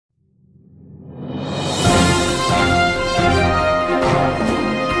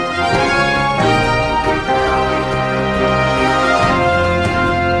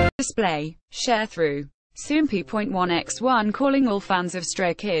Display. Sharethrough. Soompi.1x1 Calling all fans of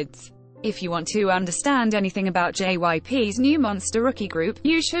Stray Kids. If you want to understand anything about JYP's new monster rookie group,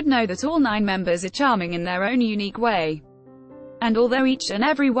 you should know that all 9 members are charming in their own unique way. And although each and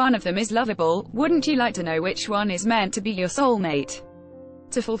every one of them is lovable, wouldn't you like to know which one is meant to be your soulmate?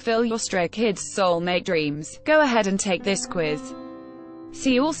 To fulfill your Stray Kids soulmate dreams, go ahead and take this quiz.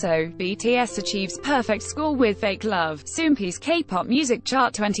 See also, BTS achieves perfect score with Fake Love, Soompi's K-pop music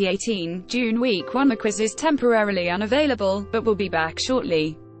chart 2018, June week 1. The quiz is temporarily unavailable, but will be back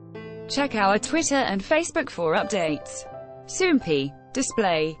shortly. Check our Twitter and Facebook for updates. Soompi.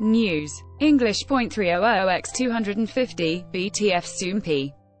 Display. News. English. 300x250, BTF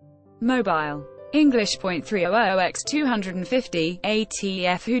Soompi. Mobile. English. 300x250,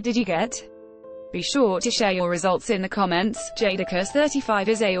 ATF. Who did you get? Be sure to share your results in the comments. Jadakiss 35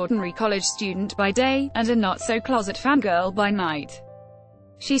 is a ordinary college student by day, and a not-so-closet fangirl by night.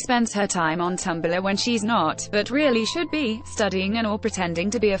 She spends her time on Tumblr when she's not, but really should be, studying and or pretending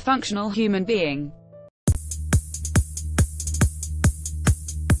to be a functional human being.